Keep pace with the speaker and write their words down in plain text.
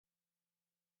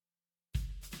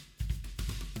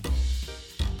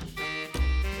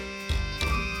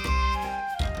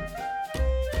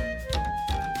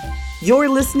You're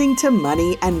listening to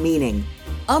Money and Meaning,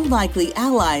 Unlikely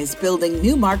Allies Building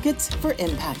New Markets for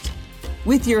Impact,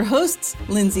 with your hosts,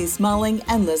 Lindsay Smalling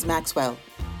and Liz Maxwell.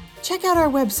 Check out our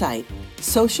website,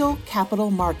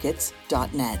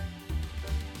 socialcapitalmarkets.net.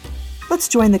 Let's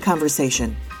join the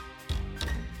conversation.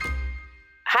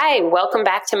 Hi, welcome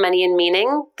back to Money and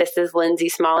Meaning. This is Lindsay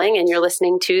Smalling, and you're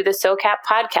listening to the SOCAP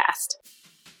podcast.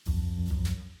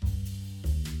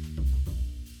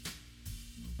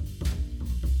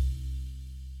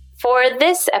 For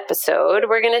this episode,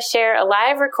 we're going to share a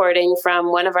live recording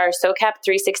from one of our SOCAP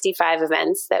 365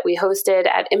 events that we hosted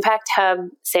at Impact Hub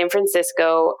San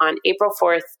Francisco on April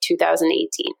 4th,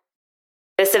 2018.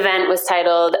 This event was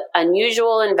titled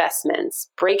Unusual Investments,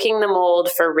 Breaking the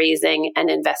Mold for Raising and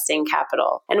Investing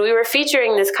Capital. And we were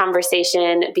featuring this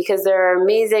conversation because there are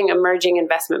amazing emerging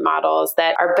investment models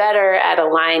that are better at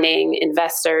aligning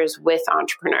investors with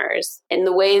entrepreneurs in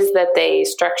the ways that they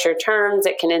structure terms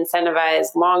that can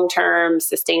incentivize long-term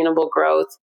sustainable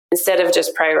growth instead of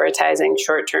just prioritizing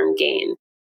short-term gain.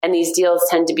 And these deals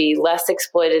tend to be less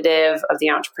exploitative of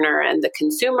the entrepreneur and the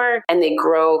consumer, and they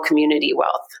grow community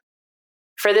wealth.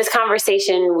 For this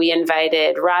conversation, we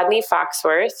invited Rodney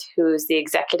Foxworth, who's the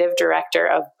executive director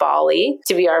of Bali,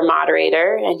 to be our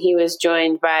moderator. And he was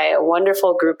joined by a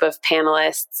wonderful group of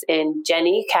panelists in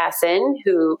Jenny Casson,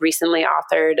 who recently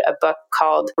authored a book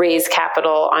called Raise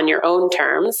Capital on Your Own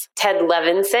Terms, Ted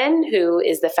Levinson, who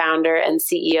is the founder and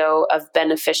CEO of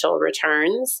Beneficial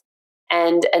Returns,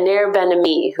 and Anair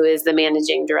Ben-Ami, who is the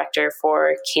managing director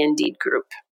for Candide Group.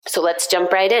 So let's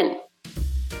jump right in.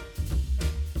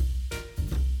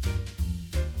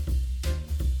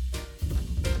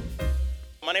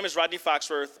 My name is Rodney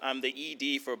Foxworth. I'm the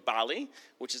ED for Bali,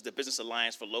 which is the Business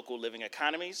Alliance for Local Living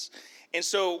Economies. And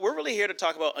so we're really here to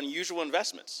talk about unusual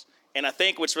investments. And I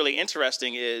think what's really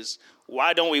interesting is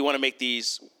why don't we want to make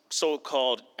these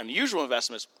so-called unusual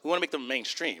investments, we want to make them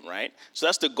mainstream, right? So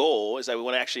that's the goal, is that we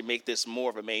want to actually make this more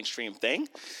of a mainstream thing.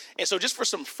 And so just for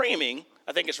some framing,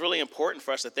 I think it's really important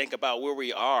for us to think about where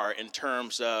we are in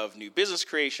terms of new business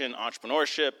creation,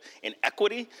 entrepreneurship, and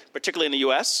equity, particularly in the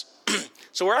US.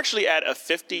 So we're actually at a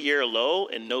 50-year low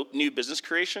in new business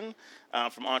creation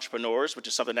from entrepreneurs, which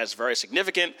is something that's very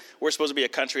significant. We're supposed to be a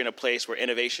country and a place where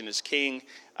innovation is king,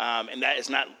 and that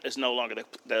is no longer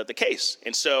the case.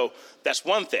 And so that's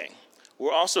one thing.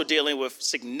 We're also dealing with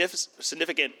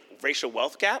significant racial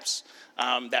wealth gaps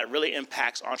that really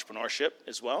impacts entrepreneurship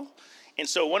as well. And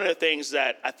so one of the things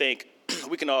that I think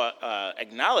we can all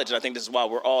acknowledge, and I think this is why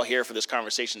we're all here for this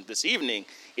conversation this evening,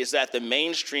 is that the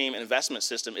mainstream investment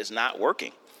system is not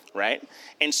working, right?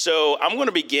 And so I'm going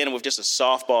to begin with just a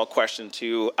softball question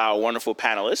to our wonderful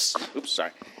panelists. Oops,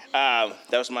 sorry. That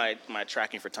was my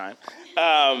tracking for time.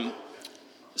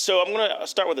 So I'm going to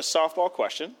start with a softball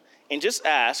question and just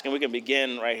ask, and we can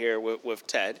begin right here with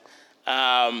Ted.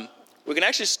 We can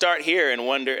actually start here and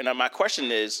wonder, and my question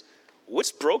is,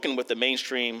 what's broken with the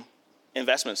mainstream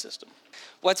investment system?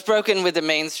 What's broken with the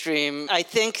mainstream? I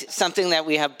think something that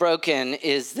we have broken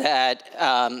is that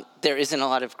there isn't a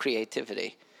lot of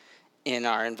creativity in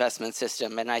our investment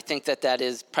system. And I think that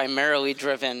is primarily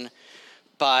driven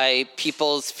by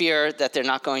people's fear that they're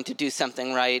not going to do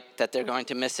something right, that they're going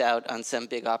to miss out on some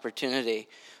big opportunity.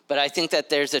 But I think that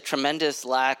there's a tremendous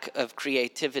lack of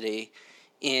creativity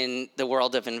in the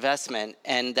world of investment.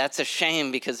 And that's a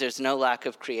shame because there's no lack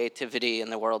of creativity in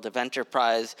the world of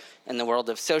enterprise and the world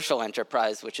of social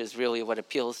enterprise, which is really what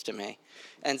appeals to me.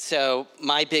 And so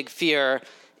my big fear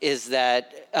is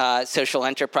that social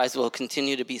enterprise will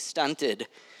continue to be stunted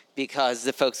because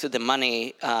the folks with the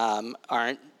money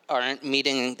aren't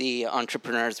meeting the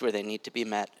entrepreneurs where they need to be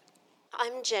met.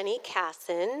 I'm Jenny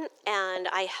Casson, and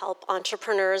I help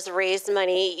entrepreneurs raise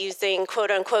money using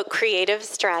quote-unquote creative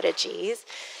strategies.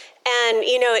 And,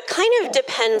 it kind of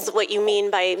depends what you mean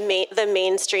by the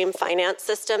mainstream finance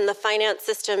system. The finance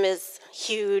system is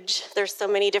huge. There's so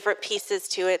many different pieces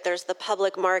to it. There's the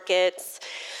public markets.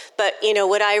 But,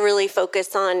 what I really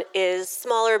focus on is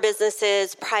smaller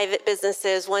businesses, private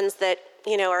businesses, ones that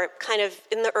are kind of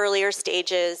in the earlier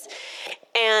stages.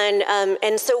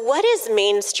 And so what is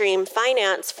mainstream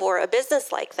finance for a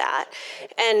business like that?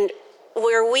 And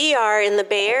where we are in the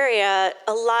Bay Area,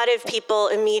 a lot of people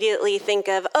immediately think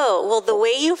of, the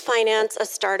way you finance a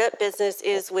startup business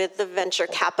is with the venture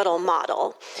capital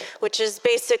model, which is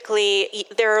basically,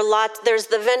 there's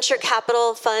the venture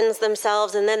capital funds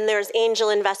themselves, and then there's angel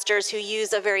investors who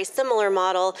use a very similar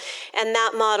model, and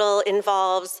that model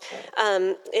involves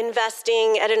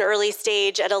investing at an early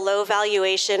stage at a low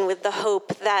valuation with the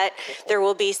hope that there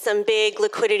will be some big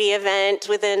liquidity event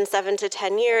within 7 to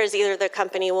 10 years. Either the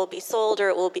company will be sold sold or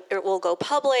it will go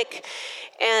public,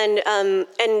 and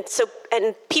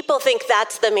people think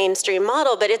that's the mainstream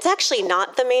model, but it's actually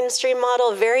not the mainstream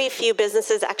model. Very few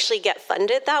businesses actually get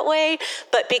funded that way,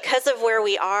 but because of where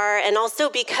we are, and also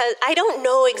because I don't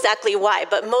know exactly why,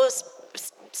 but most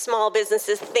small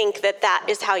businesses think that that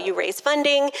is how you raise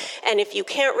funding, and if you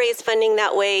can't raise funding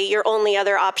that way, your only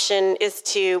other option is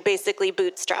to basically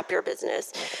bootstrap your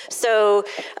business. So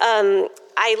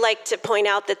I like to point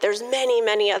out that there's many,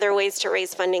 many other ways to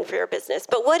raise funding for your business.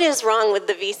 But what is wrong with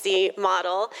the VC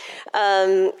model?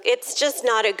 It's just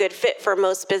not a good fit for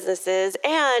most businesses,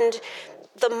 and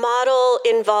the model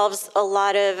involves a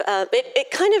lot of,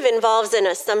 it kind of involves an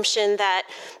assumption that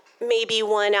maybe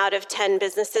 1 out of 10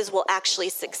 businesses will actually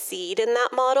succeed in that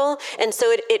model. And so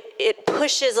it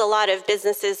pushes a lot of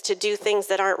businesses to do things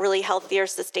that aren't really healthy or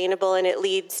sustainable, and it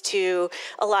leads to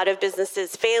a lot of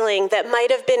businesses failing that might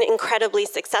have been incredibly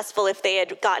successful if they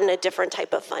had gotten a different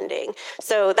type of funding.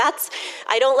 So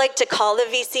I don't like to call the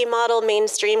VC model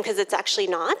mainstream because it's actually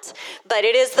not, but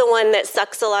it is the one that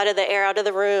sucks a lot of the air out of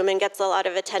the room and gets a lot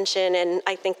of attention, and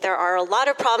I think there are a lot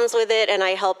of problems with it, and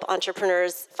I help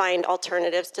entrepreneurs find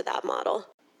alternatives to that model.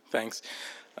 Thanks.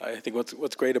 I think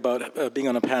what's great about being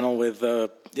on a panel with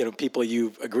people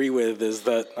you agree with is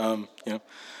that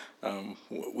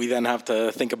we then have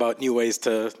to think about new ways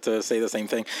to say the same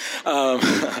thing.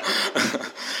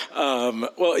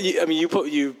 Well,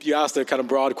 you asked a kind of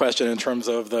broad question in terms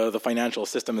of the financial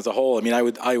system as a whole. I mean,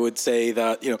 I would say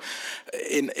that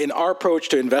in our approach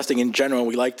to investing in general,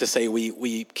 we like to say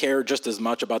we care just as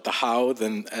much about the how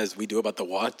as we do about the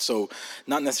what. So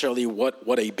not necessarily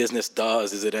what a business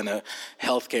does. Is it in a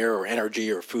healthcare or energy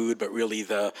or food, but really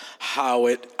the how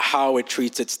it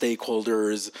treats its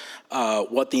stakeholders,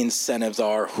 what the incentives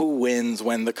are, who wins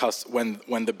when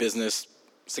the business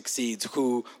succeeds,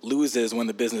 who loses when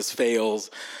the business fails.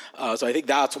 So I think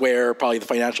that's where probably the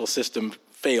financial system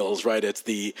fails, right? It's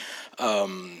the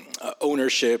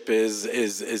ownership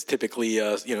is typically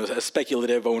a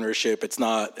speculative ownership. It's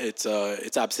not. It's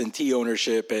absentee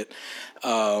ownership. It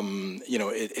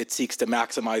seeks to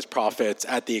maximize profits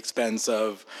at the expense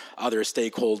of other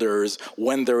stakeholders.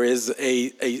 When there is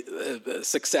a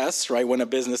success, right? When a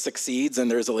business succeeds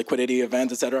and there's a liquidity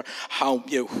event, et cetera,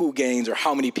 who gains or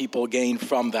how many people gain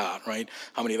from that, right?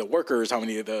 How many of the workers? How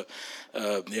many of the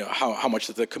how much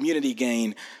does the community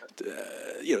gain?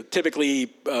 Typically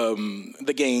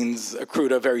the gains accrue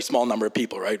to a very small number of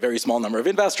people, right? Very small number of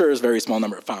investors, very small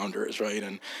number of founders, right?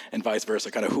 And vice versa,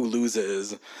 kind of who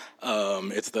loses.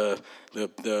 It's the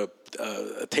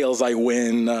tails I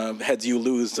win, heads you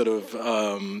lose sort of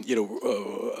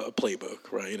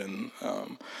playbook, right? And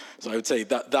so I would say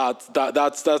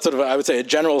that's sort of, I would say, a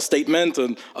general statement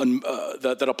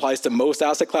that applies to most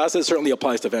asset classes, certainly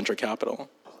applies to venture capital.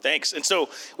 Thanks. And so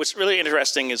what's really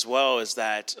interesting as well is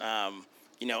that,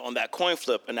 on that coin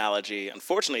flip analogy,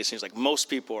 unfortunately, it seems like most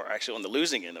people are actually on the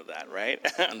losing end of that, right?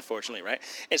 Unfortunately, right?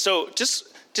 And so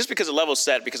just because the level's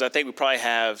set, because I think we probably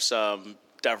have some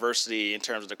diversity in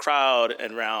terms of the crowd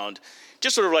and around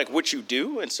just sort of like what you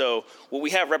do. And so what we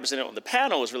have represented on the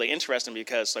panel is really interesting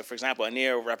because, like, for example,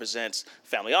 Anir represents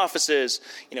family offices.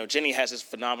 Jenny has this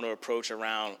phenomenal approach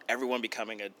around everyone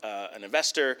becoming an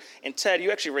investor. And Ted, you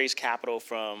actually raise capital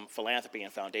from philanthropy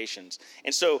and foundations.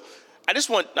 And so I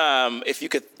just want, if you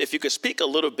could speak a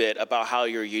little bit about how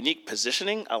your unique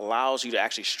positioning allows you to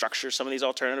actually structure some of these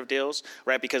alternative deals,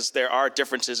 right? Because there are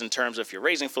differences in terms of if you're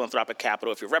raising philanthropic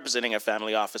capital, if you're representing a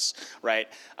family office, right?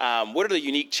 What are the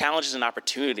unique challenges and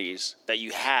opportunities that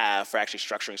you have for actually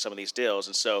structuring some of these deals?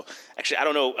 And so, actually, I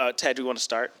don't know, Ted, do you want to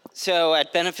start? So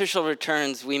at Beneficial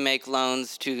Returns, we make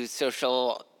loans to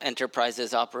social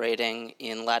enterprises operating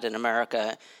in Latin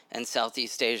America and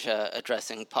Southeast Asia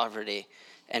addressing poverty.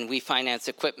 And we finance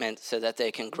equipment so that they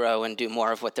can grow and do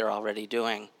more of what they're already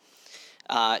doing.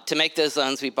 To make those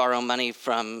loans, we borrow money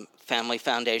from family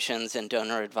foundations and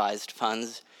donor-advised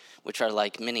funds, which are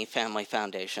like mini family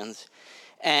foundations.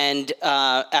 And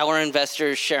our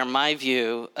investors share my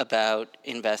view about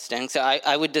investing. So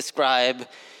I would describe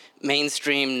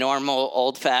mainstream, normal,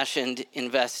 old-fashioned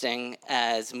investing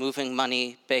as moving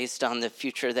money based on the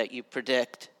future that you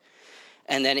predict.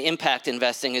 And then impact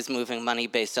investing is moving money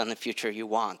based on the future you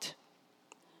want.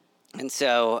 And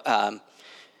so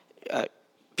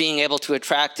being able to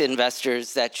attract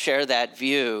investors that share that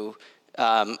view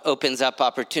opens up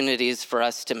opportunities for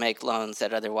us to make loans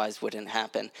that otherwise wouldn't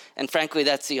happen. And frankly,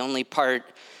 that's the only part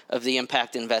of the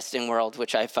impact investing world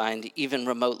which I find even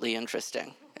remotely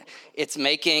interesting. It's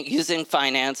using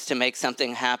finance to make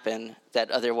something happen that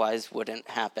otherwise wouldn't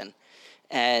happen.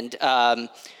 And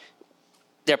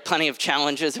There are plenty of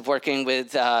challenges of working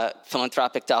with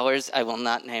philanthropic dollars. I will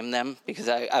not name them because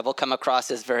I will come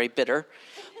across as very bitter.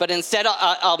 But instead,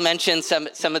 I'll mention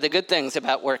some of the good things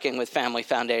about working with family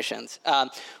foundations.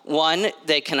 One,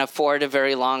 they can afford a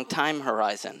very long time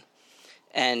horizon,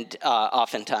 and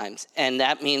oftentimes. And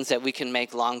that means that we can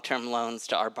make long-term loans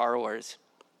to our borrowers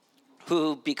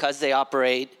who, because they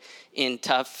operate in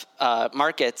tough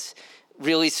markets,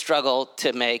 really struggle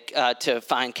to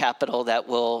find capital that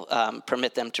will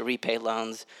permit them to repay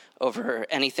loans over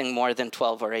anything more than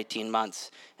 12 or 18 months.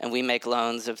 And we make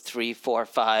loans of 3, 4,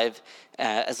 5,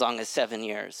 as long as 7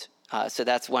 years. So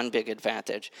that's one big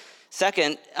advantage.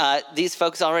 Second, these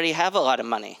folks already have a lot of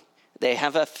money. They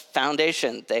have a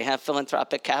foundation. They have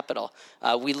philanthropic capital.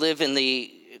 We live in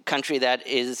the country that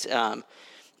is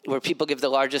where people give the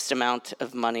largest amount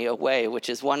of money away, which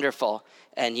is wonderful.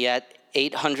 And yet,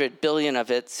 800 billion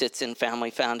of it sits in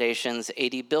family foundations,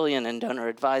 80 billion in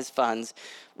donor-advised funds,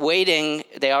 waiting.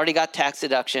 They already got tax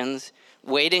deductions,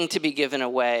 waiting to be given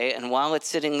away. And while it's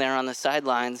sitting there on the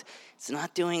sidelines, it's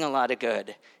not doing a lot of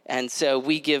good. And so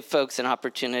we give folks an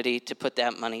opportunity to put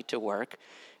that money to work.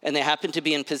 And they happen to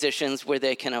be in positions where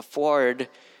they can afford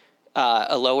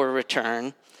a lower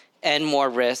return and more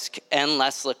risk and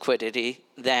less liquidity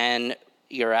than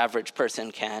your average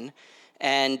person can.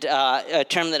 And a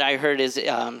term that I heard is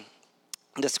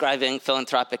describing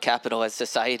philanthropic capital as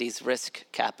society's risk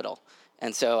capital.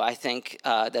 And so I think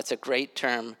that's a great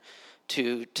term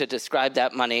to describe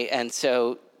that money. And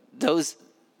so those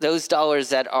dollars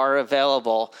that are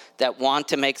available that want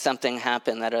to make something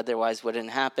happen that otherwise wouldn't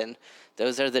happen,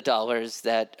 those are the dollars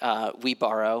that we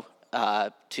borrow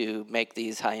to make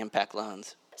these high-impact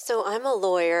loans. So I'm a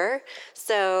lawyer,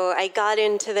 so I got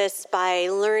into this by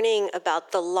learning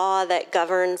about the law that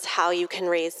governs how you can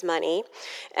raise money.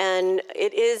 And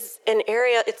it is an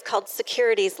area, it's called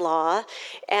securities law,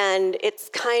 and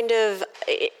it's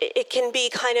it can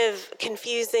be kind of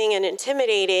confusing and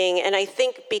intimidating. And I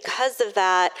think because of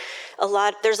that,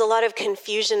 there's a lot of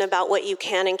confusion about what you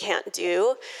can and can't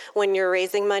do when you're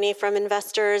raising money from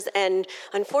investors. And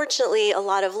unfortunately, a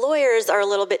lot of lawyers are a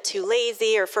little bit too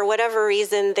lazy, or for whatever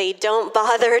reason, they don't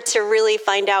bother to really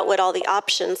find out what all the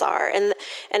options are. And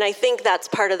I think that's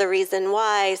part of the reason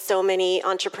why so many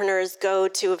entrepreneurs go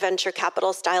to venture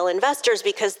capital style investors,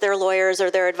 because their lawyers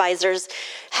or their advisors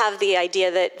have the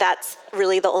idea that that's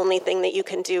really the only thing that you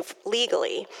can do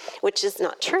legally, which is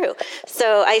not true.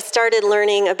 So I started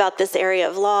learning about this area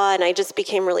of law, and I just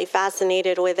became really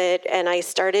fascinated with it. And I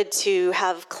started to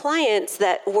have clients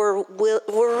that were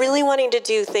really wanting to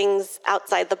do things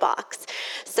outside the box.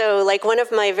 So like one of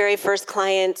my very first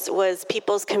clients was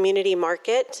People's Community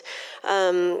Market,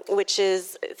 which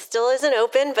still isn't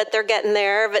open, but they're getting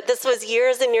there. But this was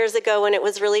years and years ago when it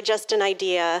was really just an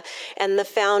idea. And the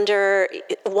founder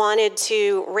wanted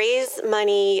to raise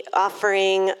money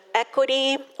offering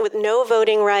equity with no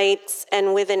voting rights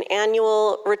and with an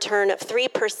annual return of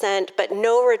 3%, but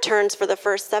no returns for the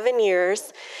first 7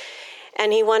 years.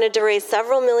 And he wanted to raise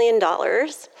several $1 million.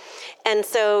 And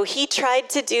so he tried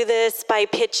to do this by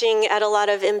pitching at a lot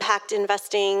of impact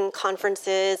investing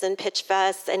conferences and pitch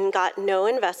fests and got no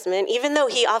investment, even though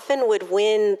he often would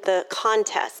win the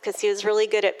contest because he was really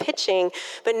good at pitching.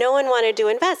 But no one wanted to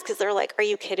invest because they're like, are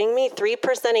you kidding me?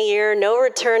 3% a year, no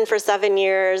return for 7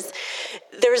 years.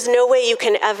 There's no way you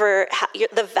can ever,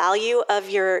 the value of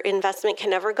your investment can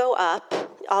never go up.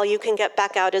 All you can get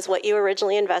back out is what you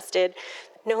originally invested.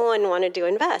 No one wanted to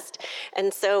invest.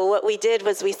 And so what we did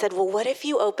was we said, well, what if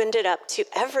you opened it up to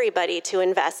everybody to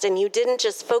invest and you didn't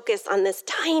just focus on this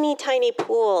tiny, tiny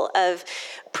pool of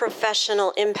professional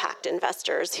impact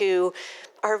investors who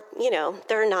are,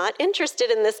 they're not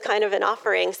interested in this kind of an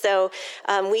offering. So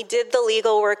we did the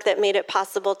legal work that made it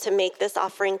possible to make this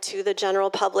offering to the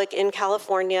general public in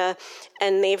California,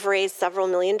 and they've raised several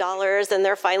 $1 million, and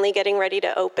they're finally getting ready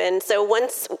to open. So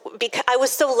I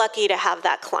was so lucky to have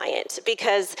that client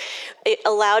because it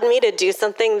allowed me to do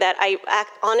something that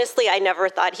honestly, I never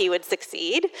thought he would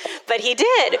succeed, but he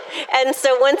did. And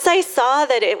so once I saw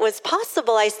that it was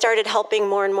possible, I started helping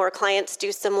more and more clients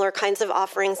do similar kinds of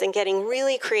offerings and getting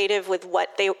really creative with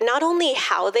not only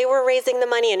how they were raising the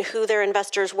money and who their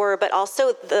investors were, but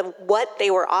also what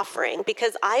they were offering.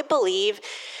 Because I believe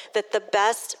that the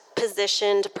best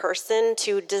positioned person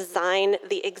to design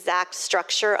the exact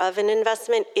structure of an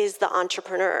investment is the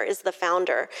entrepreneur, is the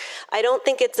founder. I don't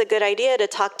think it's a good idea to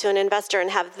talk to an investor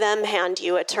and have them hand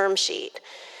you a term sheet,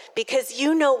 because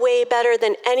you know way better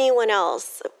than anyone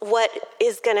else what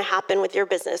is going to happen with your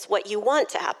business, what you want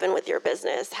to happen with your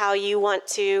business, how you want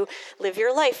to live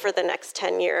your life for the next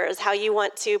 10 years, how you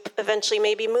want to eventually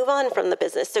maybe move on from the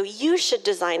business. So you should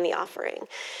design the offering.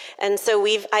 And so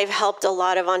I've helped a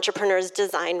lot of entrepreneurs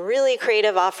design really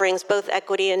creative offerings, both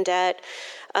equity and debt,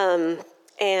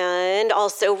 and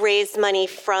also raise money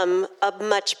from a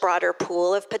much broader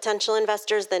pool of potential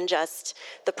investors than just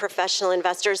the professional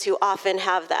investors who often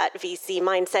have that VC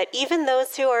mindset. Even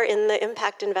those who are in the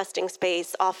impact investing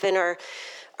space often are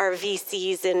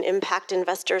VCs in impact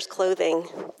investors' clothing.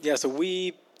 Yeah, so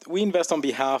we invest on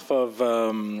behalf of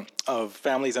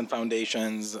families and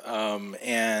foundations,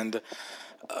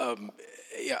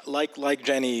 yeah, like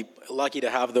Jenny, lucky to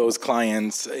have those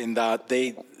clients in that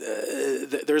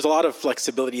there's a lot of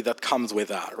flexibility that comes with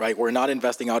that, right? We're not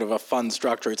investing out of a fund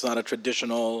structure. It's not a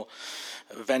traditional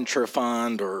venture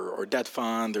fund or debt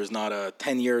fund. There's not a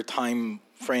 10-year time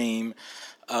frame.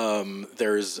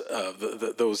 There's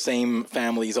those same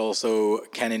families also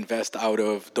can invest out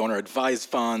of donor-advised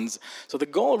funds. So the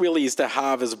goal really is to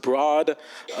have as broad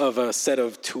of a set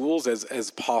of tools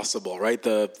as possible, right?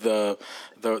 The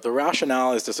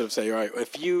rationale is to sort of say, all right,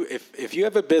 if you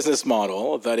have a business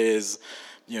model that is,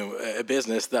 a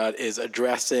business that is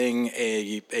addressing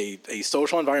a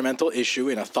social environmental issue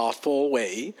in a thoughtful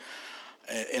way,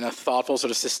 in a thoughtful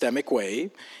sort of systemic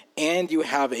way, and you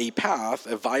have a path,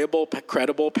 a viable,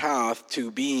 credible path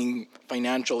to being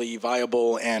financially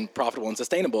viable and profitable and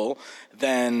sustainable,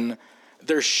 then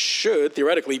there should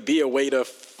theoretically be a way to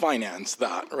finance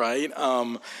that, right?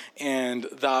 And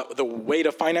that the way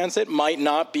to finance it might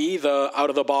not be the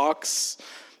out-of-the-box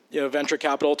venture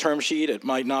capital term sheet. It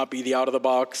might not be the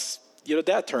out-of-the-box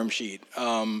debt term sheet.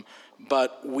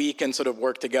 But we can sort of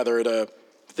work together to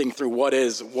think through what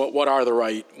are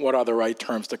the right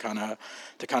terms to kind of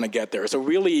get there. So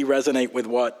really resonate with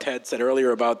what Ted said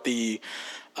earlier about the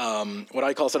what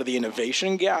I call sort of the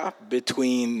innovation gap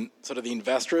between sort of the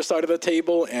investor side of the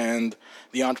table and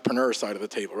the entrepreneur side of the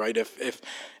table, right? If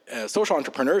social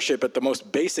entrepreneurship at the most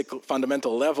basic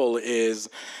fundamental level is,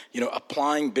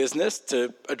 applying business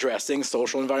to addressing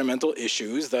social environmental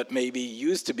issues that maybe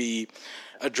used to be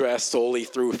addressed solely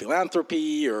through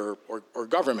philanthropy or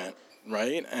government,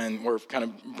 right? And we're kind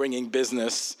of bringing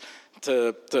business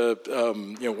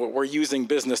we're using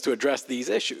business to address these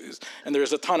issues. And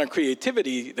there's a ton of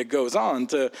creativity that goes on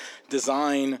to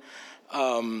design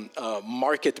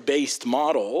market-based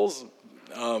models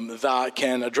that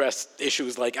can address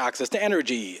issues like access to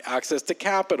energy, access to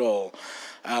capital,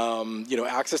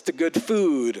 access to good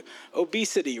food,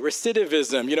 obesity,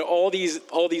 recidivism, all these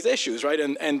issues, right?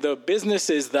 And the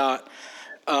businesses that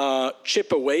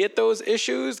chip away at those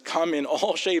issues come in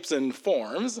all shapes and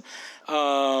forms.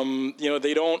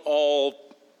 They don't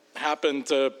all happen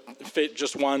to fit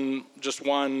just one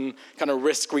kind of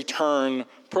risk return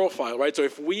profile, right? So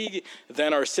if we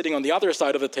then are sitting on the other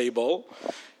side of the table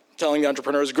telling the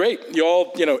entrepreneurs, great, you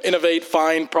all, innovate,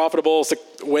 find profitable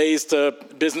ways to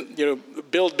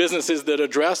build businesses that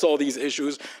address all these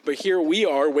issues, but here we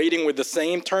are waiting with the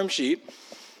same term sheet,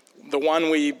 the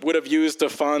one we would have used to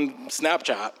fund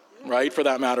Snapchat, right, for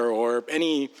that matter, or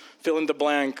any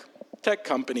fill-in-the-blank tech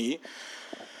company,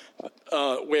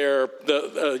 where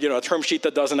a term sheet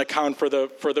that doesn't account for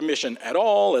the mission at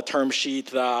all, a term sheet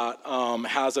that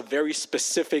has a very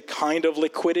specific kind of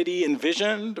liquidity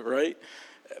envisioned, right,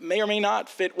 may or may not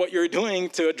fit what you're doing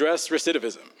to address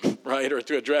recidivism, right, or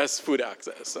to address food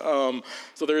access. So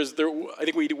I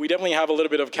think we definitely have a little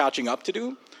bit of catching up to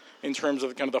do in terms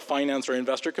of kind of the finance or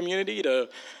investor community to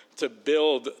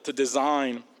build, to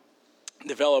design,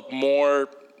 develop more,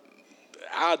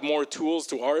 add more tools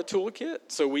to our toolkit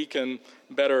so we can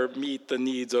better meet the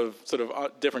needs of sort of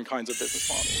different kinds of business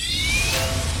models.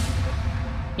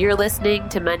 You're listening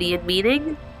to Money and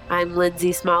Meaning. I'm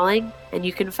Lindsay Smalling, and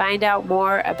you can find out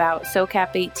more about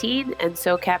SOCAP 18 and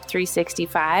SOCAP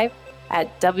 365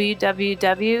 at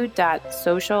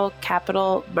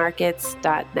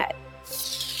www.socialcapitalmarkets.net.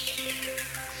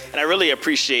 And I really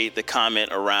appreciate the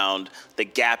comment around the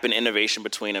gap in innovation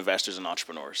between investors and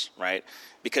entrepreneurs, right?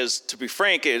 Because to be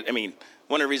frank,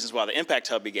 one of the reasons why the Impact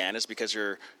Hub began is because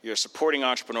you're supporting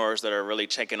entrepreneurs that are really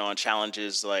taking on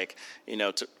challenges like,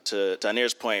 to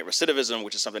Anir's point, recidivism,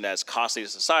 which is something that's costly to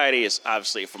society, is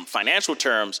obviously from financial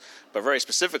terms, but very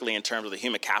specifically in terms of the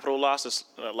human capital lost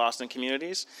in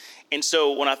communities. And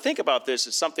so when I think about this,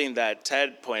 it's something that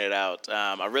Ted pointed out.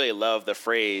 I really love the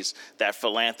phrase that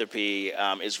philanthropy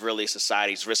is really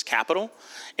society's risk capital.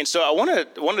 And so one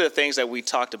of the things that we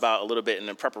talked about a little bit in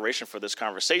the preparation for this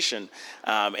conversation,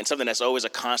 and something that's always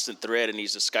always a constant thread in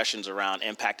these discussions around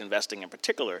impact investing in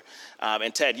particular.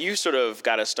 And Ted, you sort of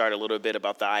got us started a little bit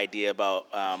about the idea about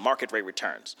market rate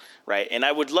returns, right? And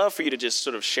I would love for you to just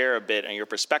sort of share a bit on your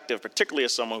perspective, particularly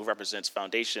as someone who represents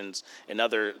foundations and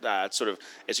other sort of,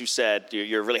 as you said,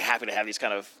 you're really happy to have these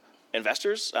kind of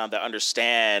investors that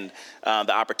understand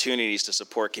the opportunities to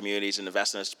support communities and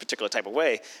invest in this particular type of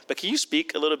way. But can you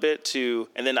speak a little bit to,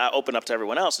 and then I'll open up to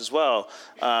everyone else as well,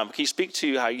 can you speak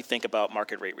to how you think about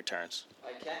market rate returns?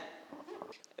 I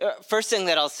can. First thing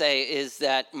that I'll say is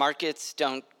that markets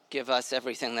don't give us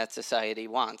everything that society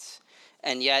wants.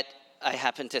 And yet, I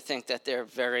happen to think that they're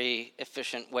very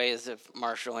efficient ways of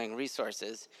marshaling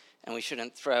resources, and we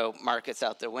shouldn't throw markets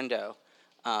out the window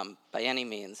by any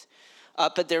means.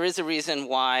 But there is a reason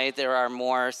why there are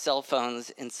more cell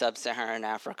phones in sub-Saharan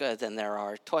Africa than there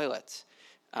are toilets.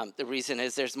 The reason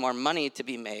is there's more money to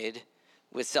be made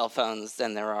with cell phones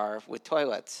than there are with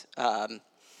toilets.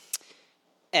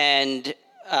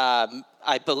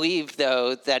 I believe,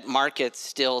 though, that markets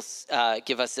still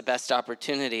give us the best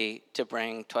opportunity to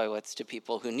bring toilets to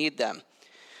people who need them.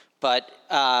 But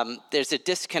there's a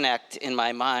disconnect in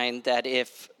my mind that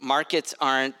if markets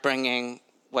aren't bringing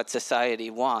what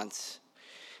society wants,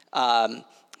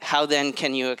 how then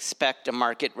can you expect a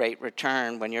market rate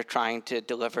return when you're trying to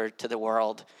deliver to the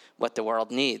world what the world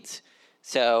needs?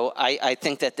 So I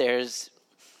think that there's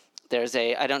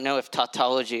a, I don't know if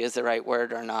tautology is the right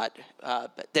word or not,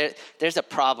 but there's a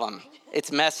problem.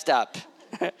 It's messed up.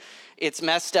 It's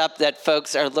messed up that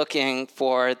folks are looking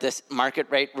for this market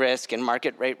rate risk and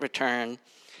market rate return,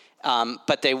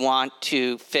 but they want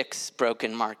to fix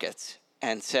broken markets.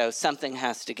 And so something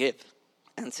has to give.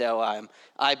 And so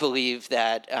I believe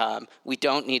that we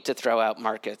don't need to throw out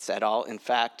markets at all. In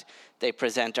fact, they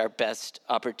present our best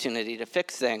opportunity to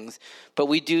fix things. But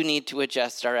we do need to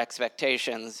adjust our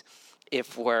expectations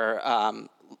if we're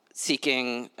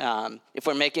if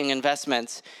we're making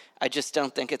investments. I just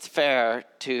don't think it's fair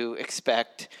to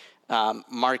expect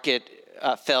market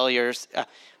failures,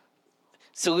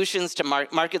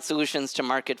 market solutions to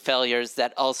market failures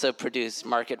that also produce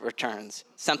market returns.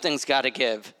 Something's got to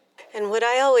give. And what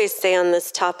I always say on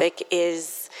this topic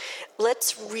is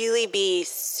let's really be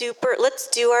let's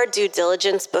do our due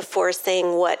diligence before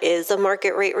saying what is a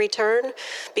market rate return.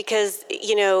 Because,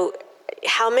 you know,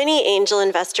 how many angel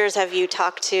investors have you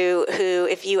talked to who,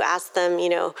 if you ask them, you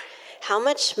know, how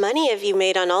much money have you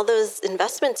made on all those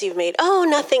investments you've made? Oh,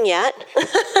 nothing yet.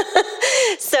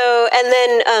 So, and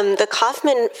then the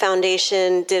Kauffman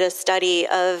Foundation did a study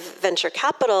of venture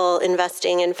capital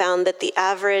investing and found that the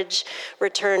average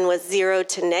return was 0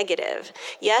 to negative.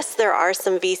 Yes, there are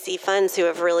some VC funds who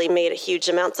have really made huge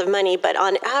amounts of money, but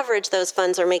on average, those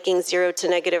funds are making 0 to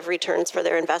negative returns for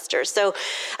their investors. So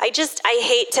I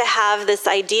hate to have this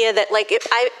idea that, like, if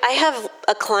I have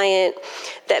a client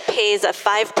that pays a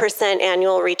 5%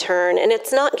 annual return, and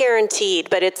it's not guaranteed,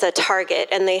 but it's a target,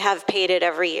 and they have paid it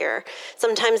every year.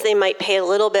 Sometimes they might pay a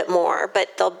little bit more,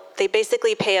 but they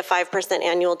basically pay a 5%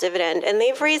 annual dividend, and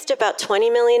they've raised about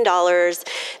 $20 million.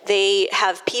 They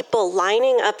have people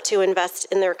lining up to invest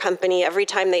in their company every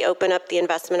time they open up the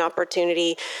investment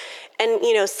opportunity. And,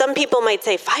 you know, some people might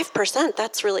say 5%,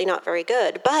 that's really not very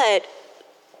good, but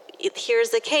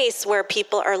here's a case where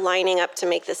people are lining up to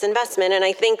make this investment. And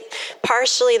I think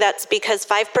partially that's because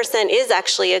 5% is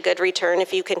actually a good return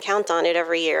if you can count on it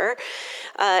every year.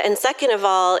 And second of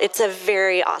all, it's a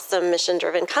very awesome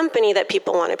mission-driven company that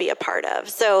people want to be a part of.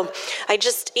 So I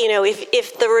just, you know,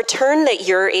 if the return that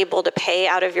you're able to pay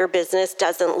out of your business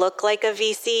doesn't look like a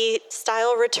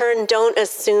VC-style return, don't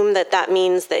assume that that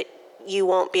means that you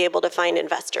won't be able to find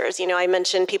investors. You know, I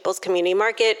mentioned People's Community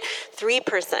Market,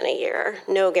 3% a year,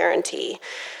 no guarantee.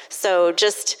 So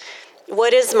just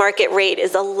what is market rate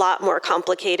is a lot more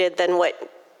complicated than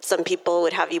what some people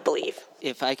would have you believe.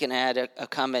 If I can add a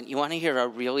comment, you want to hear a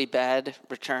really bad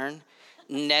return?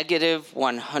 Negative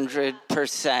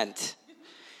 100%.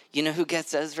 You know who gets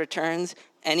those returns?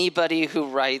 Anybody who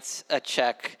writes a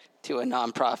check to a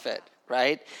nonprofit,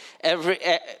 right?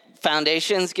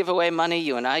 Foundations give away money,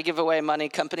 you and I give away money,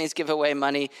 companies give away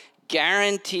money,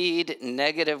 guaranteed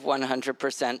negative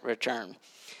 100% return.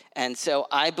 And so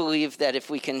I believe that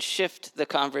if we can shift the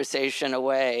conversation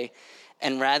away,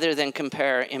 and rather than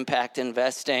compare impact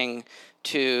investing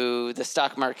to the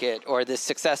stock market or the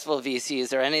successful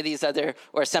VCs or any of these other,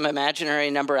 or some imaginary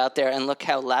number out there, and look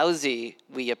how lousy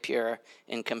we appear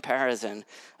in comparison,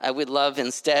 I would love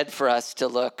instead for us to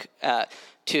look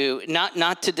to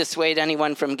not to dissuade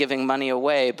anyone from giving money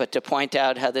away, but to point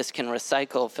out how this can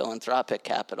recycle philanthropic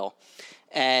capital,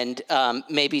 and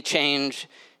maybe change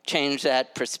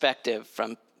that perspective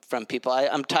from from people.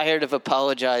 I'm tired of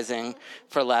apologizing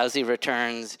for lousy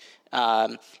returns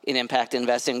in impact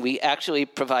investing. We actually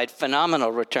provide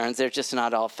phenomenal returns. They're just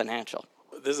not all financial.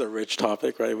 This is a rich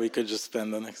topic, right? We could just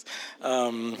spend the next.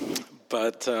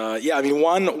 Yeah, I mean,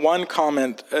 one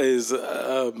comment is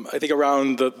I think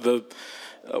around the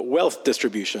wealth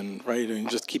distribution, right? And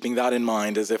just keeping that in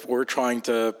mind is if we're trying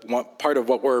to, part of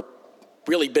what we're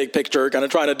really big picture kind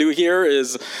of trying to do here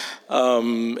is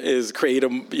create a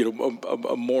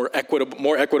more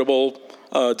equitable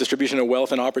distribution of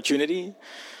wealth and opportunity.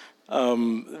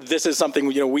 This is something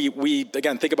we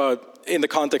again think about in the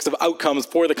context of outcomes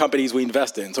for the companies we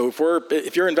invest in. So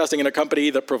if you're investing in a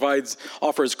company that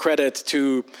offers credit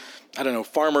to, I don't know,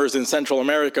 farmers in Central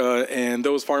America, and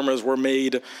those farmers were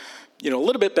made, a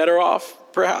little bit better off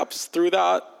perhaps through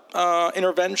that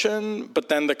intervention, but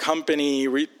then the company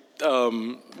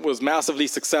was massively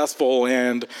successful,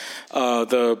 and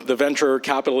the venture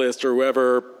capitalist or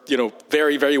whoever,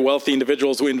 very, very wealthy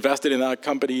individuals who invested in that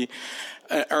company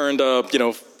earned a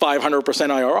 500%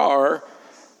 IRR.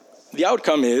 The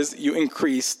outcome is you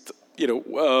increased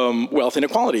wealth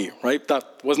inequality, right?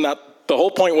 Wasn't that the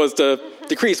whole point was to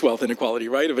decrease wealth inequality,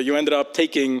 right? But you ended up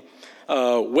taking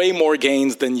way more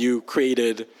gains than you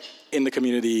created in the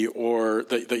community or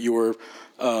that you were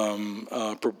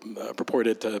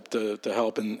purported to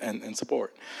help and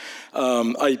support.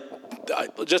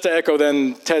 Just to echo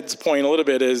then Ted's point a little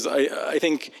bit is I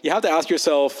think you have to ask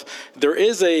yourself, there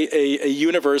is a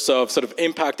universe of sort of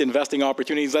impact investing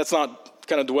opportunities. Let's not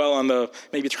kind of dwell on the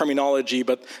maybe terminology,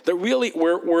 but there really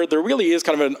where there really is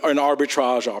kind of an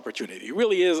arbitrage opportunity. It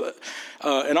really is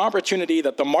an opportunity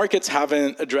that the markets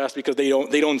haven't addressed because they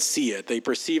don't see it. They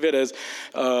perceive it as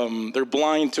they're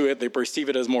blind to it. They perceive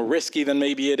it as more risky than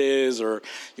maybe it is, or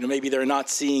maybe they're not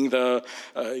seeing the.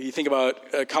 You think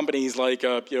about companies like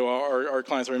our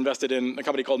clients are invested in a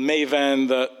company called Maven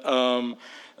that.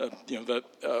 That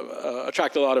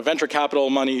attract a lot of venture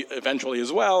capital money eventually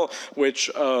as well, which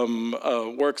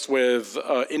works with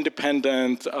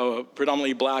independent,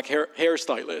 predominantly black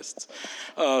hairstylists.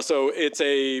 So it's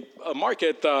a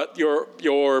market that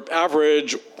your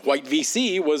average white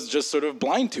VC was just sort of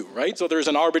blind to, right? So there's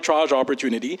an arbitrage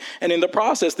opportunity, and in the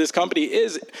process, this company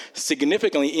is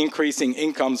significantly increasing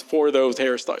incomes for those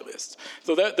hairstylists.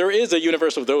 So that there is a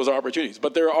universe of those opportunities,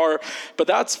 but there's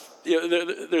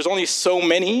only so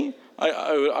many.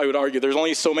 I would argue there's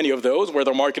only so many of those where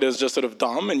the market is just sort of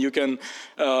dumb, and you can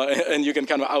kind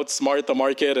of outsmart the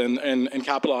market and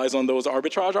capitalize on those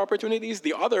arbitrage opportunities.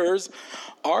 The others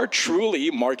are truly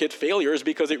market failures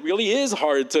because it really is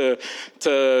hard to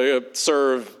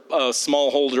serve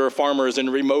smallholder farmers in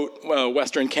remote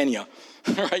Western Kenya.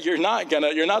 Right, you're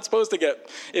not supposed to get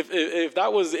if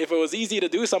it was easy to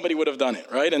do, somebody would have done it,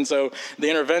 right? And so the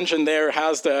intervention there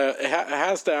has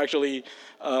to actually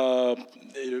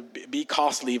be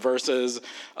costly versus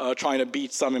trying to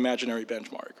beat some imaginary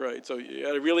benchmark, right? So you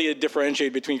got to really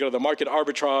differentiate between kind of the market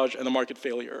arbitrage and the market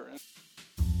failure.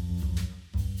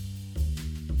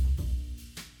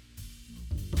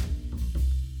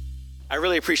 I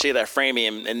really appreciate that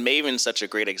framing, and Maven's such a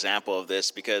great example of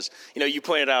this because, you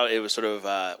pointed out it was sort of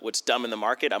what's dumb in the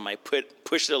market. I might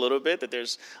push it a little bit, that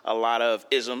there's a lot of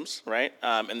isms, right,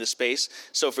 in the space.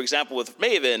 So, for example, with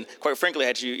Maven, quite frankly,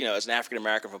 had you, as an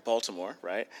African-American from Baltimore,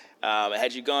 right,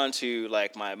 had you gone to,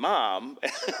 like, my mom,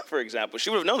 for example, she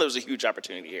would have known there was a huge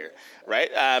opportunity here,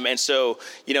 right? And so,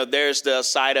 there's the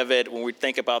side of it when we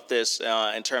think about this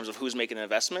in terms of who's making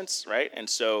investments, right? And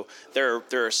so there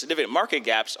are significant market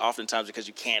gaps oftentimes because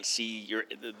you can't see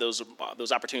those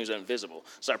opportunities are invisible.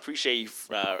 So I appreciate you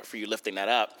for you lifting that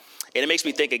up. And it makes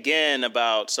me think again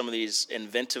about some of these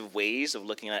inventive ways of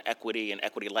looking at equity and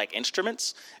equity-like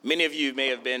instruments. Many of you may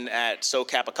have been at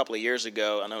SOCAP a couple of years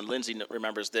ago. I know Lindsay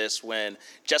remembers this when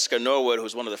Jessica Norwood,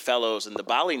 who's one of the fellows in the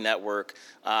Bali Network,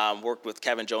 worked with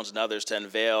Kevin Jones and others to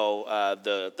unveil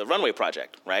the Runway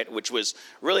Project, right? Which was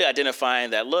really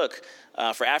identifying that, look,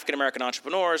 for African-American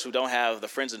entrepreneurs who don't have the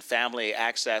friends and family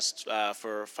access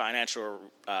for financial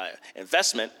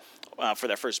investment for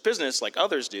their first business like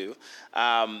others do,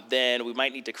 then we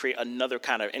might need to create another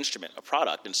kind of instrument, a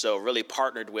product. And so really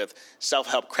partnered with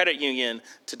Self-Help Credit Union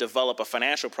to develop a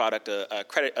financial product, a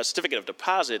certificate of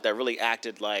deposit that really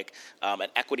acted like an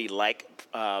equity-like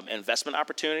investment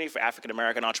opportunity for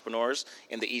African-American entrepreneurs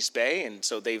in the East Bay. And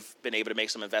so they've been able to make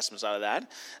some investments out of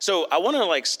that. So I want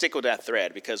to stick with that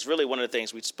thread because really one of the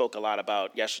things we spoke a lot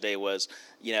about yesterday was,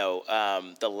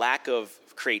 the lack of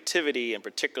creativity in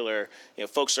particular.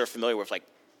 Folks are familiar with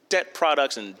debt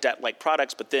products and debt-like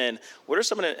products, but then what are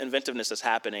some of the inventiveness that's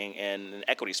happening in an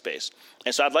equity space?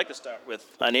 And so I'd like to start with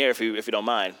Anir, if you don't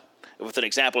mind. with an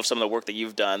example of some of the work that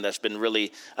you've done that's been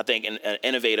really, I think,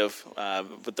 innovative,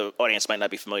 but the audience might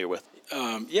not be familiar with.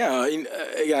 Again,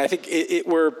 I think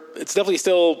it's definitely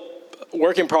still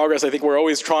work in progress. I think we're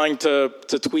always trying to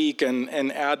tweak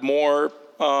and add more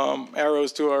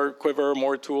arrows to our quiver,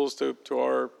 more tools to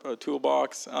our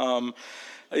toolbox. I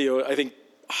think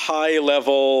high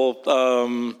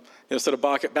level, sort of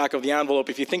back of the envelope,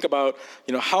 if you think about,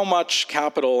 how much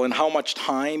capital and how much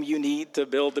time you need to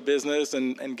build the business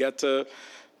and get to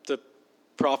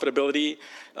profitability,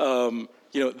 the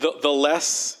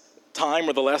less time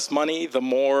or the less money, the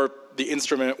more the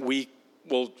instrument we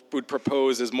would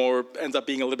propose ends up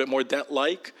being a little bit more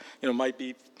debt-like. Might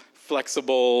be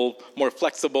more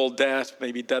flexible debt,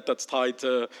 maybe debt that's tied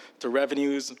to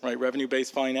revenues, right?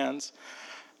 Revenue-based finance.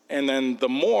 And then the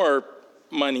more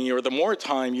money or the more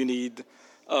time you need,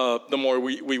 the more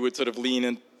we would sort of lean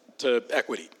into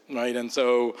equity, right? And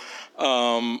so,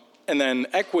 and then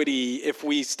equity, if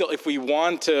we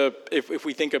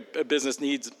think a business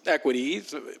needs equity,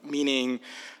 meaning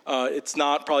it's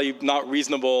probably not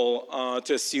reasonable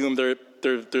to assume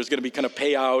there's going to be kind of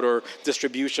payout or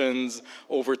distributions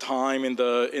over time in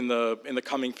the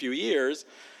coming few years.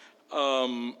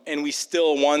 And we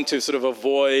still want to sort of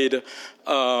avoid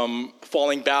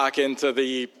falling back into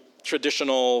the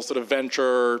traditional sort of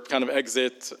venture kind of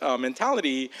exit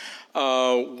mentality.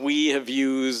 We have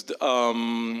used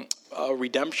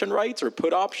redemption rights or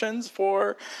put options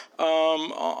for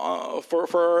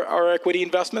our equity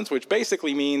investments, which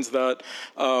basically means that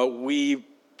we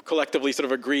collectively sort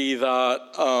of agree that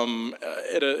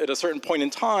at a certain point in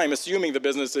time, assuming the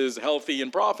business is healthy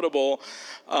and profitable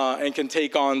and can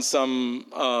take on some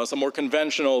more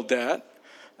conventional debt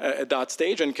at that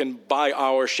stage and can buy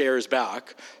our shares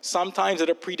back, sometimes at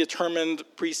a predetermined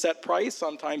preset price,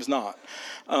 sometimes not.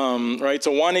 Right.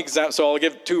 So I'll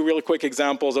give two really quick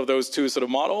examples of those two sort of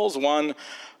models. One,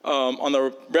 on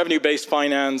the revenue-based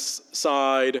finance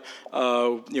side,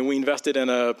 we invested in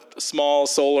a small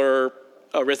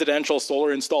residential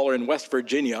solar installer in West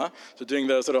Virginia. So doing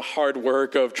the sort of hard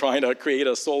work of trying to create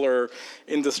a solar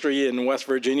industry in West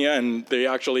Virginia, and they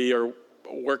actually are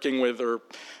working with a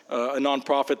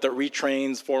nonprofit that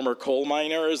retrains former coal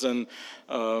miners and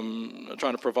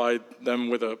trying to provide them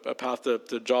with a path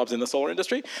to jobs in the solar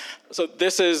industry. So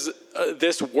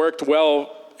this worked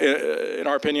well, in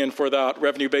our opinion, for that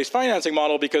revenue-based financing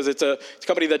model, because it's a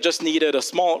company that just needed a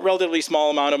relatively small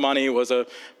amount of money. It was a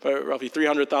roughly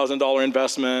 $300,000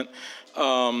 investment.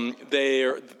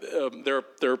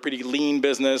 They're a pretty lean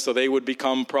business, so they would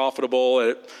become profitable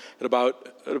at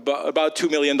about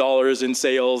 $2 million in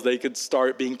sales. They could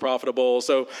start being profitable.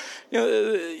 So,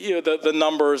 the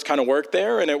numbers kind of worked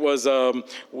there, and it was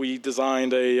we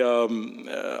designed a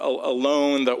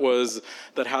loan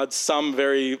that had some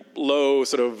very low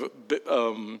sort of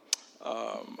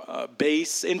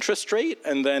base interest rate,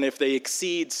 and then if they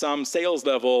exceed some sales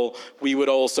level, we would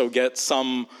also get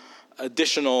some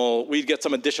additional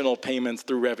payments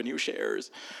through revenue shares,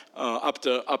 up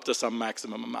to some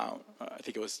maximum amount. I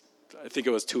think it was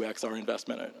 2x our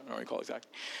investment. I don't recall exactly.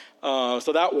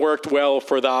 So that worked well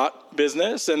for that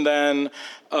business. And then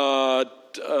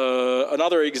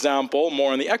another example,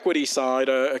 more on the equity side,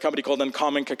 a company called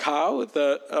Uncommon Cacao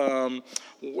that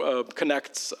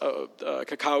connects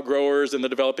cacao growers in the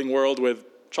developing world with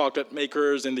chocolate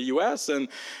makers in the U.S., and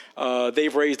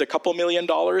they've raised a couple $1 million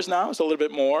now, so a little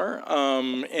bit more.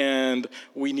 And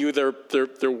we knew it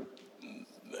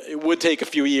would take a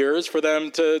few years for them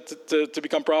to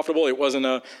become profitable. It wasn't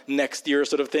a next year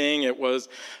sort of thing. It was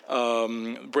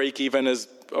break even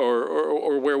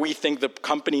or where we think the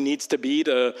company needs to be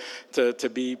to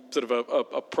be sort of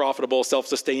a profitable,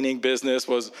 self-sustaining business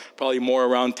was probably more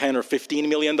around $10 or $15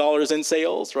 million in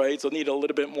sales, right? So need a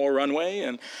little bit more runway,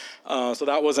 and so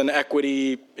that was an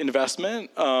equity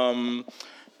investment.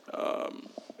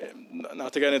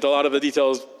 Not to get into a lot of the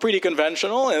details, pretty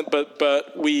conventional,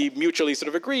 but we mutually sort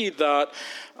of agreed that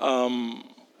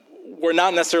we're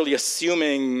not necessarily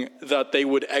assuming that they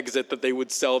would exit, that they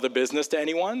would sell the business to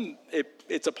anyone.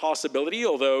 It's a possibility,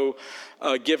 although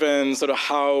given sort of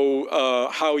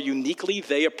how uniquely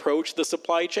they approach the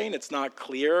supply chain, it's not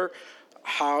clear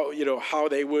how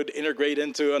they would integrate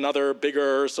into another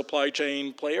bigger supply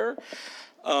chain player.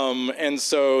 And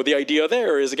so the idea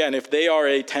there is, again, if they are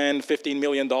a $10, $15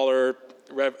 million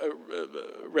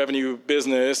revenue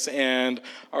business and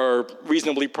are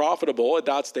reasonably profitable, at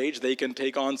that stage they can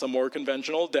take on some more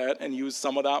conventional debt and use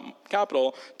some of that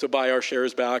capital to buy our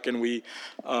shares back. And we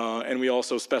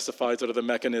also specified sort of the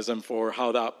mechanism for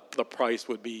how the price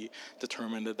would be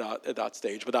determined at that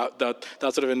stage. But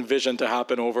that's sort of envisioned to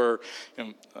happen over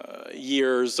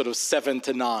years sort of 7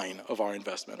 to 9 of our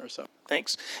investment or so.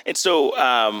 Thanks. And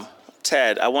so,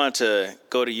 Ted, I wanted to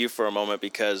go to you for a moment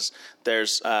because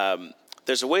there's a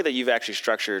way that you've actually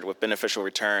structured with beneficial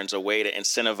returns, a way to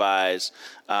incentivize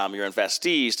your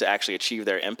investees to actually achieve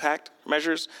their impact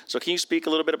measures. So can you speak a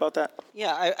little bit about that?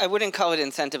 Yeah, I wouldn't call it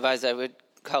incentivize. I would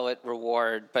call it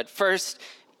reward. But first,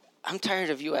 I'm tired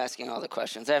of you asking all the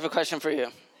questions. I have a question for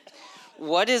you.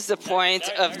 What is the point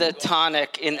of the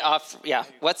tonic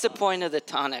what's the point of the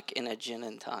tonic in a gin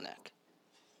and tonic?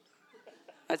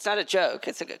 It's not a joke.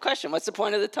 It's a good question. What's the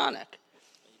point of the tonic?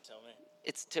 You tell me.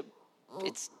 It's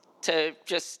to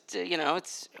just,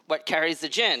 it's what carries the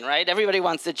gin, right? Everybody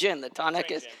wants the gin. The tonic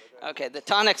is, okay, the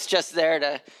tonic's just there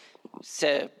to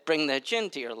bring the gin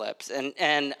to your lips.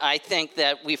 And I think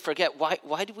that we forget,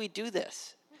 why do we do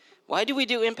this? Why do we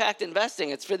do impact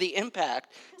investing? It's for the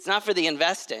impact. It's not for the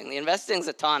investing. The investing's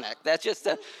a tonic. That's just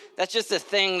a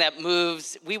thing that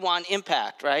moves. We want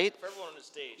impact, right? For everyone on the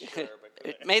stage, sure, but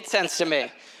it made sense to me.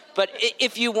 But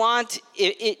if you want,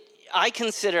 I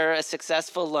consider a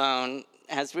successful loan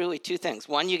has really two things.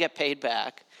 One, you get paid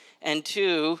back. And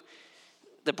two,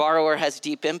 the borrower has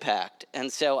deep impact.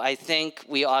 And so I think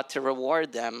we ought to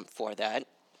reward them for that.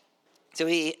 So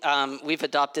we've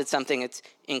adopted something that's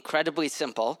incredibly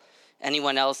simple.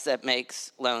 Anyone else that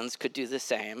makes loans could do the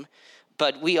same.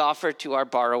 But we offer to our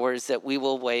borrowers that we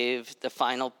will waive the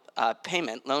final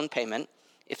loan payment,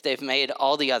 if they've made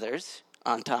all the others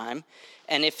on time,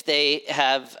 and if they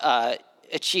have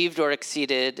achieved or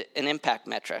exceeded an impact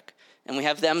metric. And we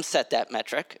have them set that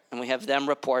metric, and we have them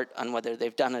report on whether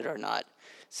they've done it or not.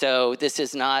 So this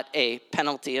is not a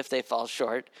penalty if they fall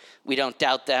short. We don't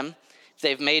doubt them. If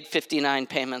they've made 59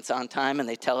 payments on time and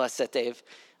they tell us that they've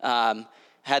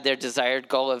had their desired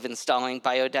goal of installing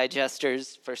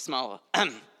biodigesters for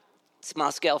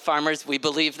small-scale farmers, we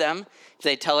believe them. If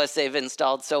they tell us they've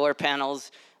installed solar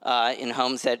panels in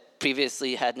homes that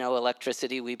previously had no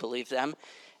electricity, we believe them.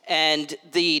 And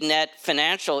the net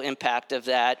financial impact of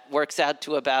that works out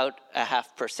to about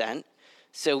 0.5%.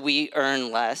 So we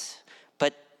earn less,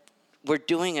 but we're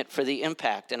doing it for the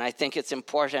impact. And I think it's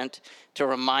important to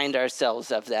remind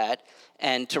ourselves of that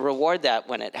and to reward that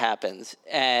when it happens.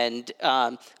 And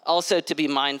also to be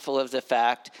mindful of the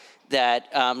fact that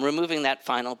removing that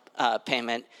final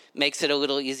payment makes it a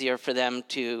little easier for them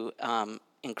to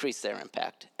increase their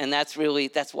impact. And that's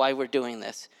why we're doing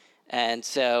this. And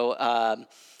so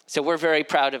we're very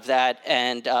proud of that.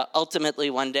 And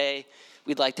ultimately, one day,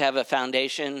 we'd like to have a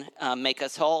foundation make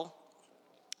us whole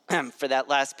for that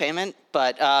last payment.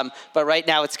 But right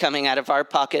now, it's coming out of our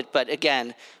pocket. But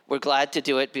again, we're glad to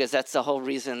do it because that's the whole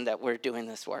reason that we're doing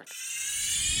this work.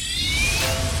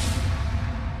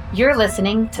 You're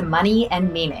listening to Money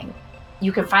and Meaning.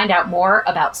 You can find out more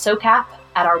about SOCAP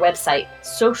at our website,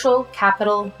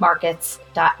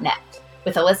 socialcapitalmarkets.net.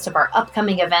 with a list of our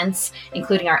upcoming events,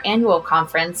 including our annual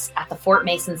conference at the Fort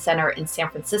Mason Center in San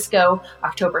Francisco,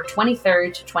 October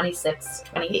 23rd to 26th,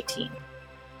 2018.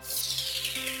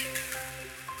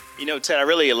 Ted, I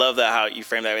really love that how you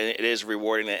frame that. It is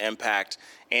rewarding the impact.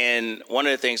 And one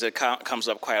of the things that comes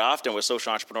up quite often with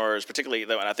social entrepreneurs, particularly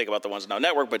when I think about the ones in our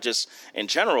network, but just in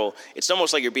general, it's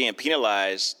almost like you're being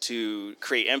penalized to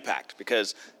create impact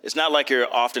because it's not like you're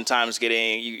oftentimes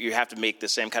you have to make the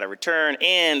same kind of return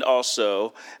and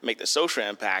also make the social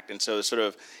impact. And so sort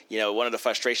of, one of the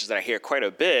frustrations that I hear quite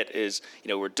a bit is,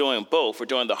 we're doing both. We're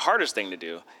doing the hardest thing to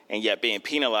do and yet being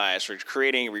penalized for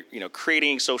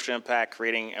creating social impact,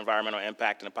 creating environmental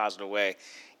impact in a positive way,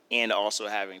 and also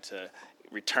having to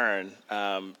return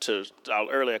to our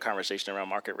earlier conversation around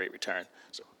market rate return.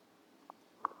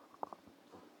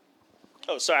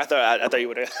 Sorry, I thought you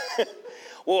would have.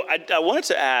 Well, I wanted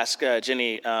to ask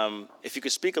Jenny if you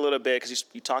could speak a little bit because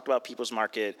you talked about People's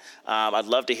Market. I'd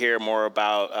love to hear more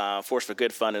about Force for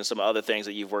Good Fund and some other things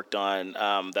that you've worked on.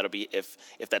 That'll be if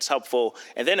that's helpful.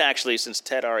 And then actually, since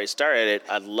Ted already started it,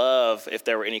 I'd love if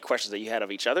there were any questions that you had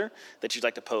of each other that you'd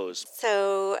like to pose.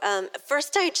 So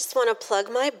first, I just want to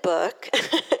plug my book.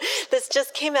 This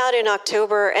just came out in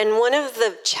October, and one of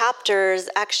the chapters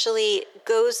actually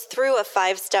goes through a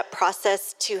 5-step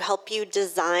process to help you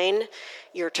design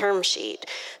your term sheet.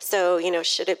 So,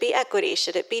 should it be equity?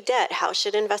 Should it be debt? How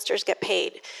should investors get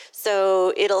paid?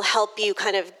 So it'll help you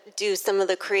kind of do some of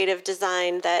the creative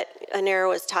design that Anera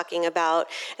was talking about.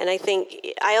 And I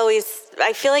think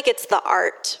I feel like it's the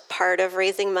art part of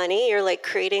raising money. You're like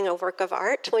creating a work of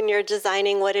art when you're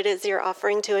designing what it is you're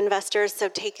offering to investors. So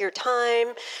take your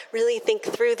time, really think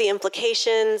through the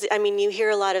implications. I mean, you hear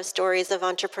a lot of stories of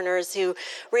entrepreneurs who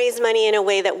raise money in a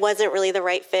way that wasn't really the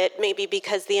right fit, maybe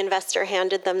because the investor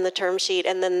handed them the term sheet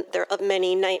and then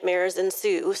many nightmares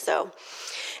ensue.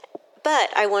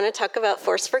 But I want to talk about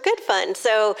Force for Good Fund.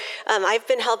 So I've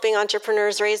been helping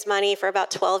entrepreneurs raise money for about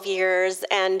 12 years,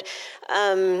 and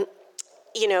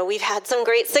we've had some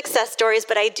great success stories,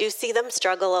 but I do see them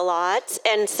struggle a lot.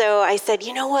 And so I said,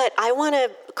 you know what? I want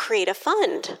to create a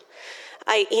fund.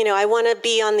 I want to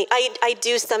be on I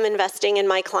do some investing in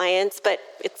my clients, but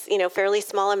it's, fairly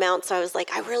small amounts. So I was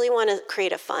like, I really want to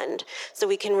create a fund so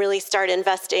we can really start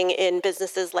investing in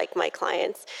businesses like my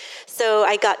clients. So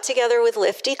I got together with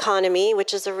Lift Economy,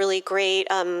 which is a really great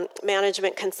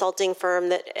management consulting firm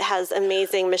that has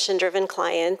amazing mission-driven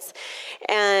clients.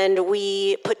 And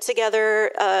we put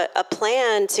together a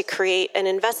plan to create an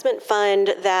investment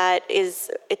fund that it's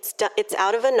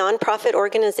out of a nonprofit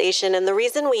organization. And the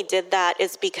reason we did that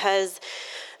is because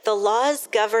the laws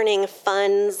governing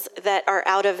funds that are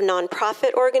out of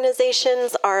nonprofit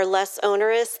organizations are less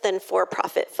onerous than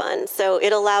for-profit funds. So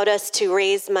it allowed us to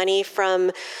raise money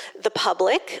from the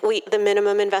public. The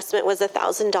minimum investment was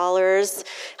 $1,000.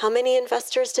 How many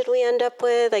investors did we end up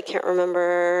with? I can't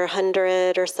remember,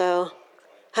 100 or so.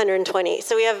 120.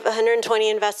 So we have 120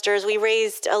 investors. We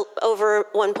raised over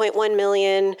 1.1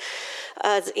 million.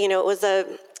 It was a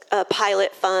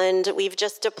pilot fund. We've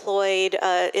just deployed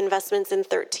investments in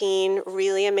 13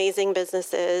 really amazing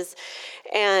businesses.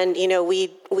 And,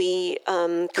 we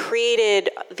created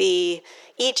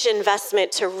each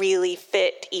investment to really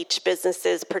fit each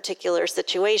business's particular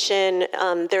situation.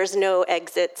 There's no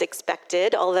exits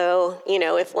expected, although,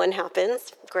 if one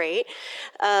happens, great.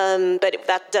 But if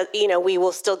that does, we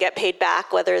will still get paid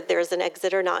back whether there's an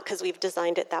exit or not because we've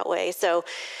designed it that way. So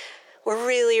we're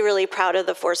really, really proud of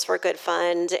the Force for Good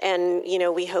Fund, and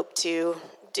we hope to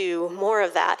do more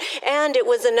of that. And it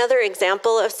was another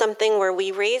example of something where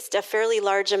we raised a fairly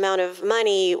large amount of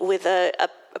money with a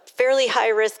fairly high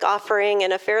risk offering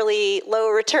and a fairly low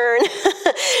return.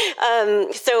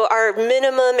 So our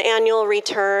minimum annual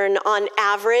return on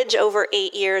average over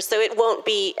 8 years, so it won't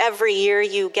be every year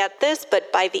you get this,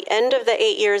 but by the end of the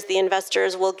 8 years, the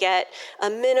investors will get a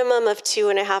minimum of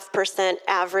 2.5%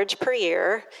 average per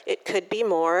year. It could be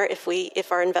more if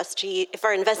our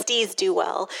investees do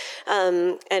well.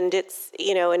 And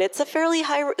it's a fairly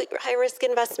high risk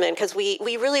investment because we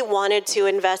really wanted to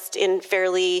invest in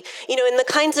fairly, in the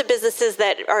kinds of businesses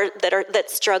that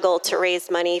struggle to raise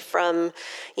money from,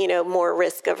 more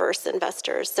risk-averse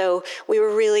investors. So we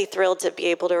were really thrilled to be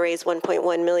able to raise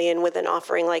 1.1 million with an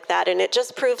offering like that, and it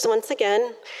just proves once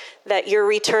again that your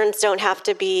returns don't have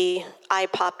to be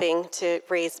eye-popping to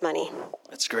raise money.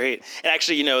 That's great. And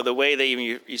actually, the way that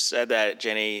you said that,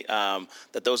 Jenny,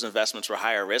 that those investments were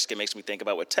higher risk, it makes me think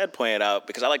about what Ted pointed out,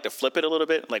 because I like to flip it a little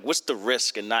bit. Like, what's the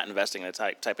risk in not investing in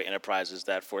the type of enterprises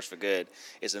that Force for Good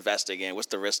is investing in? What's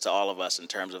the risk to all of us in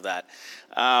terms of that?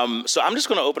 So I'm just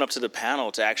going to open up to the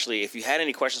panel to actually, if you had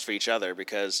any questions for each other,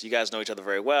 because you guys know each other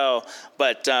very well,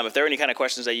 but if there are any kind of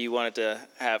questions that you wanted to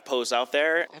have posed out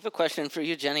there. I have a question for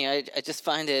you, Jenny. I just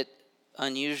find it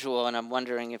unusual, and I'm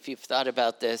wondering if you've thought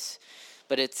about this,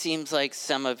 but it seems like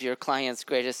some of your clients'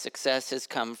 greatest success has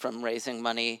come from raising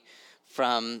money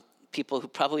from people who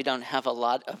probably don't have a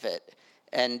lot of it.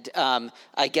 And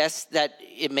I guess that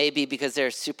it may be because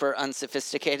they're super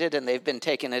unsophisticated and they've been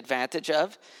taken advantage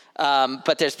of,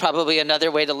 but there's probably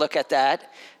another way to look at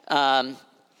that.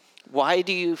 Why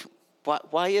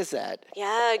is that?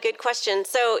 Yeah, good question.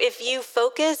 So if you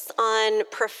focus on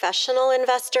professional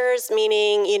investors,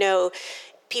 meaning,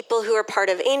 people who are part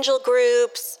of angel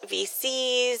groups,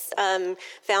 VCs,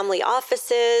 family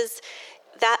offices,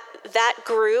 that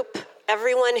group,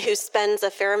 everyone who spends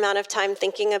a fair amount of time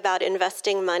thinking about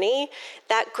investing money,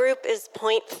 that group is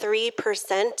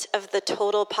 0.3% of the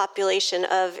total population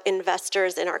of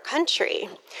investors in our country,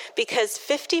 because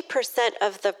 50%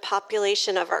 of the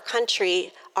population of our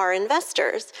country are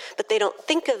investors, but they don't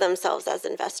think of themselves as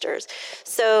investors.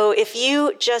 So if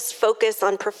you just focus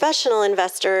on professional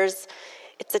investors,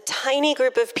 it's a tiny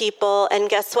group of people, and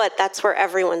guess what? That's where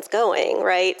everyone's going,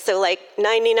 right? So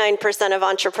 99% of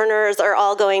entrepreneurs are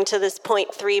all going to this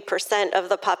 0.3% of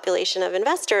the population of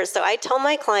investors. So I tell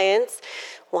my clients,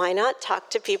 why not talk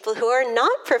to people who are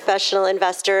not professional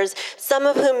investors, some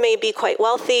of whom may be quite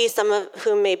wealthy, some of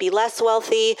whom may be less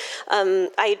wealthy.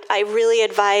 I really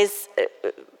advise,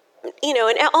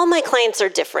 and all my clients are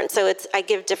different, so I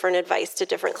give different advice to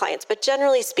different clients. But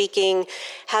generally speaking,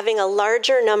 having a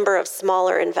larger number of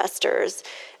smaller investors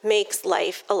makes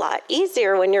life a lot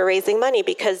easier when you're raising money,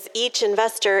 because each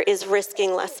investor is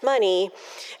risking less money.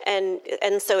 And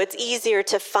so it's easier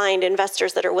to find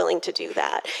investors that are willing to do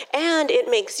that. And it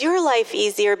makes your life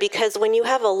easier because when you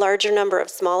have a larger number of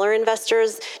smaller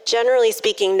investors, generally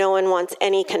speaking, no one wants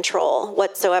any control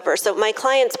whatsoever. So my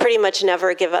clients pretty much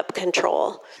never give up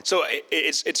control. So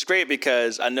it's great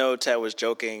because I know Ted was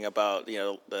joking about,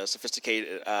 the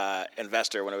sophisticated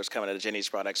investor when it was coming to Jenny's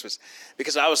products, was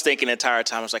because I was thinking the entire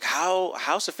time, I was like,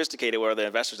 how sophisticated were the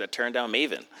investors that turned down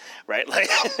Maven, right? Like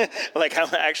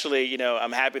I'm actually,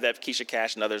 I'm happy that Keisha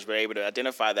Cash and others were able to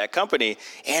identify that company.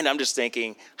 And I'm just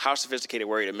thinking, how sophisticated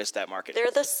were you to miss that market? They're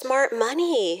the smart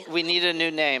money. We need a new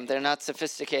name. They're not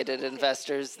sophisticated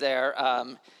investors. They're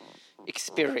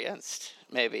experienced,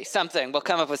 maybe. Something. We'll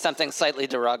come up with something slightly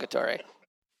derogatory.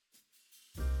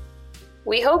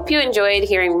 We hope you enjoyed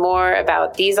hearing more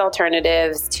about these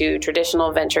alternatives to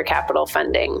traditional venture capital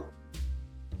funding.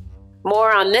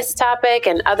 More on this topic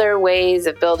and other ways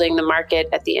of building the market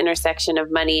at the intersection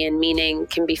of money and meaning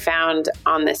can be found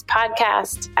on this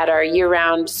podcast, at our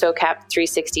year-round SOCAP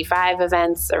 365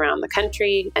 events around the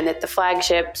country, and at the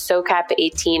flagship SOCAP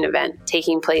 18 event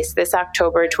taking place this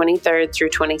October 23rd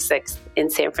through 26th in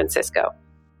San Francisco.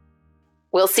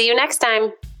 We'll see you next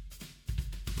time.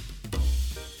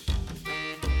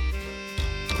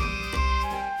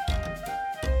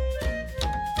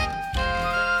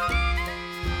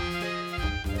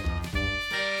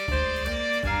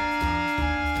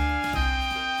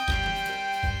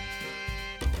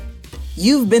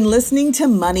 You've been listening to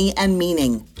Money and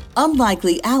Meaning,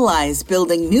 Unlikely Allies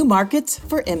Building New Markets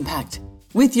for Impact,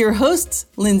 with your hosts,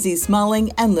 Lindsay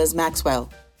Smalling and Liz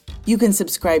Maxwell. You can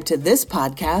subscribe to this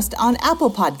podcast on Apple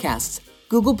Podcasts,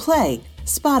 Google Play,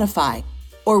 Spotify,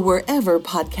 or wherever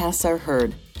podcasts are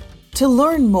heard. To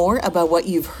learn more about what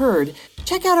you've heard,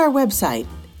 check out our website,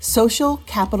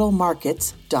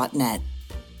 socialcapitalmarkets.net.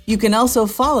 You can also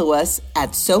follow us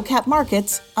at SOCAP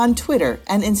Markets on Twitter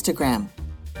and Instagram.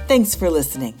 Thanks for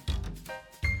listening.